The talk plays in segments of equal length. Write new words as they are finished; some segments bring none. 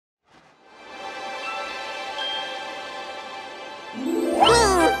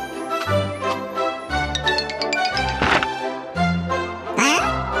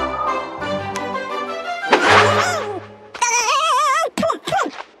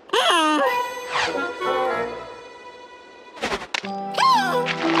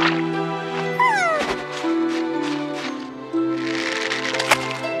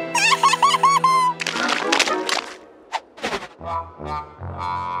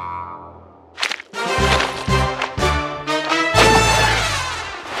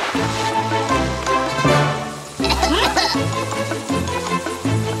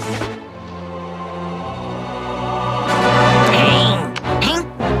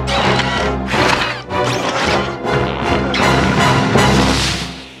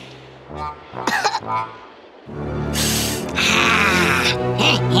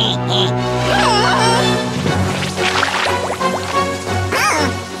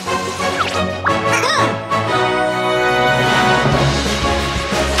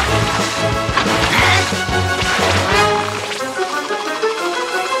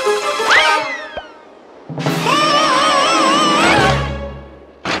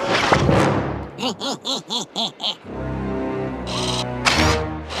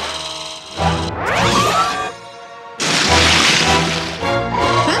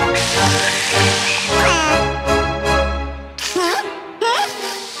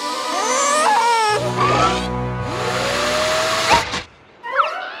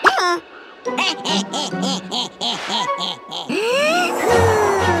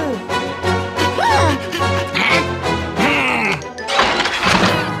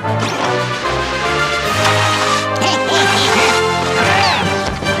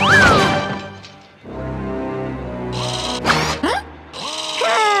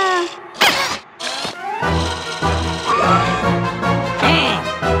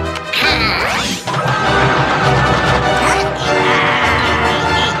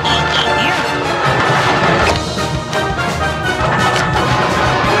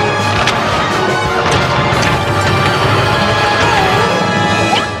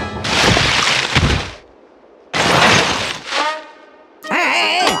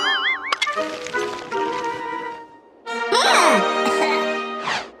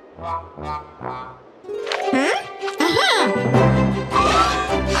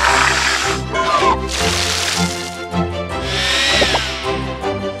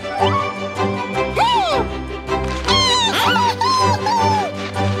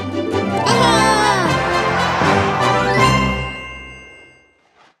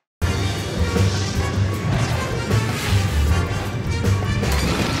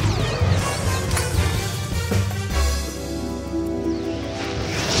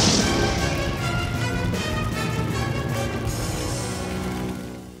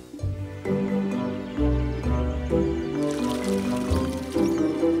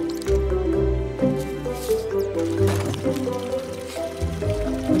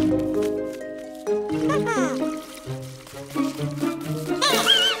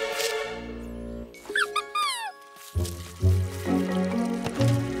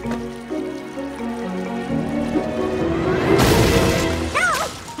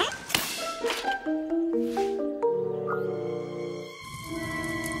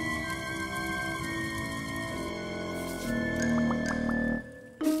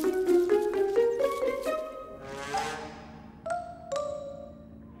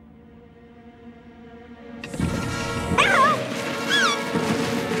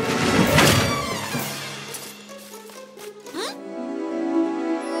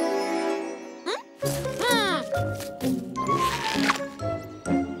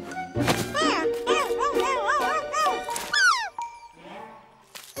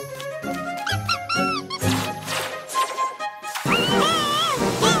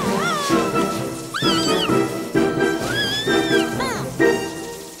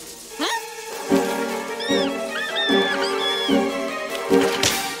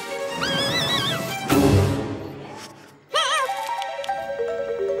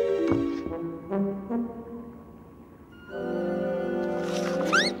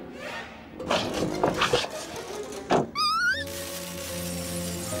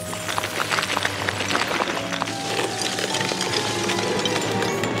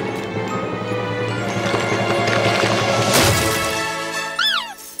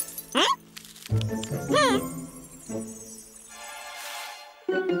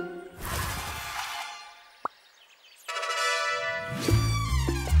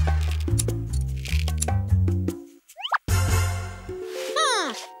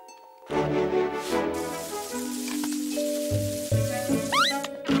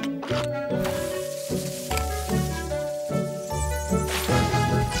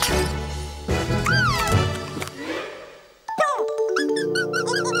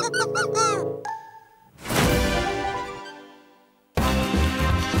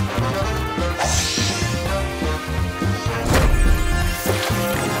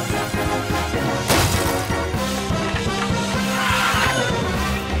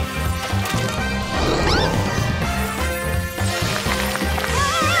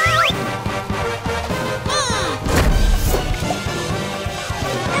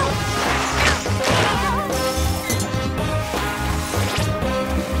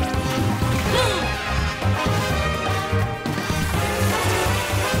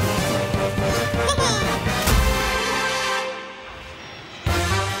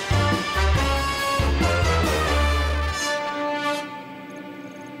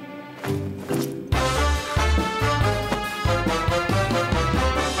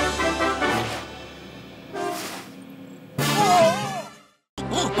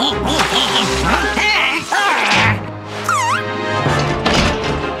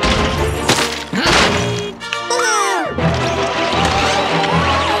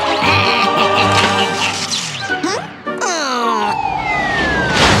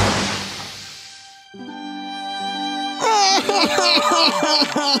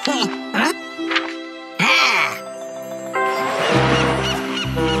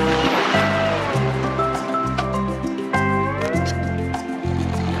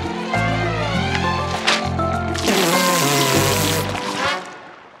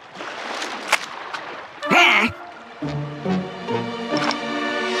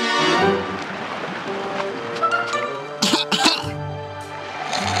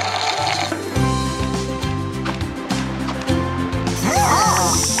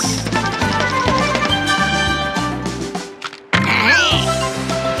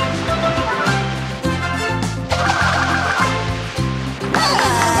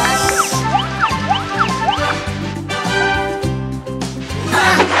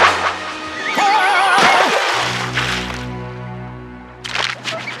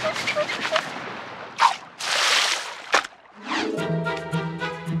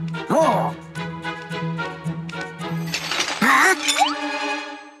Oh. Huh?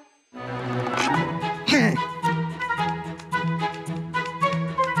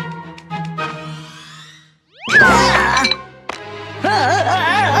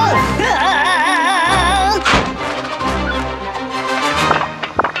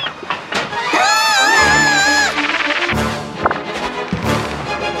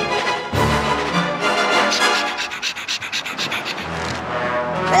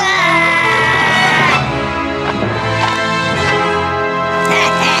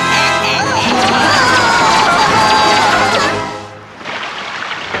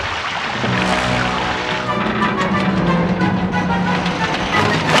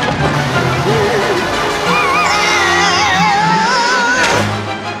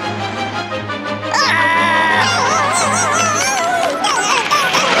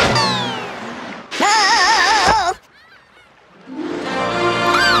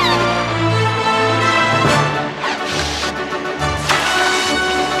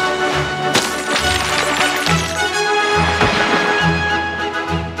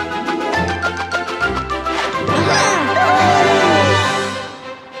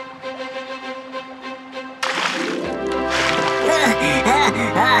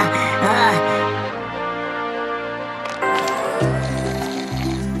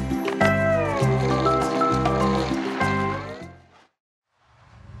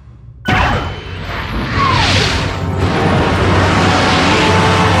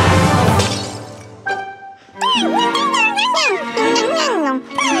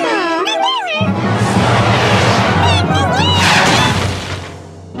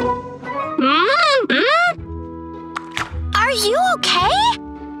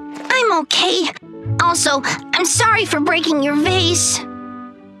 Also, I'm sorry for breaking your vase.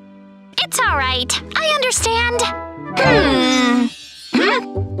 It's all right. I understand.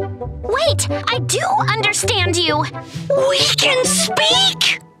 Wait, I do understand you. We can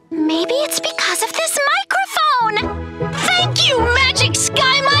speak! Maybe it's because of this microphone. Thank you, Magic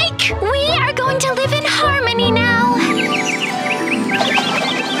Sky Mike! We are going to live in harmony now.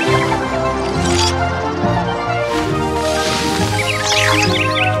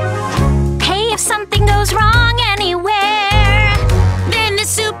 Hey, if something goes wrong anywhere, then the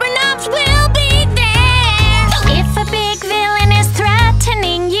Super Noms will be there. If a big villain is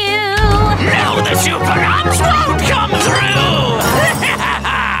threatening you, no, the Super Noms won't come through!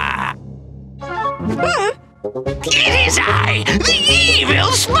 It is I, the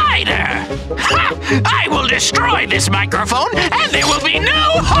evil spider! Ha! I will destroy this microphone, and there will be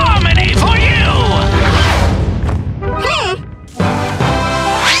no harmony for you!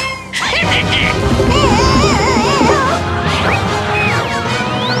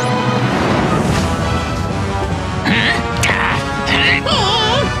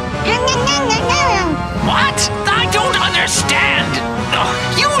 What? I don't understand!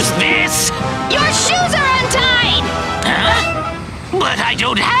 Use this! Your shoes are untied! Huh? But I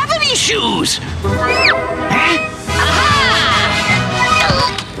don't have any shoes! Aha!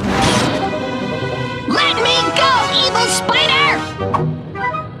 Let me go, evil spider!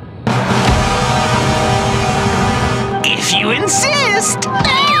 If you insist!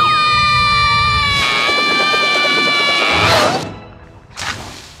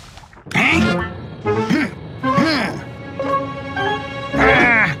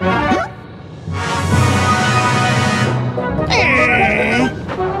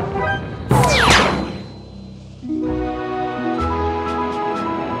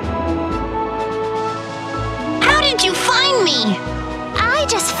 How did you find me? I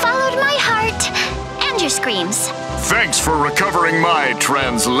just followed my heart and your screams. Thanks for recovering my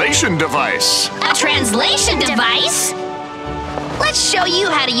translation device. A translation device? Let's show you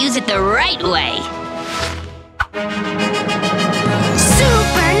how to use it the right way.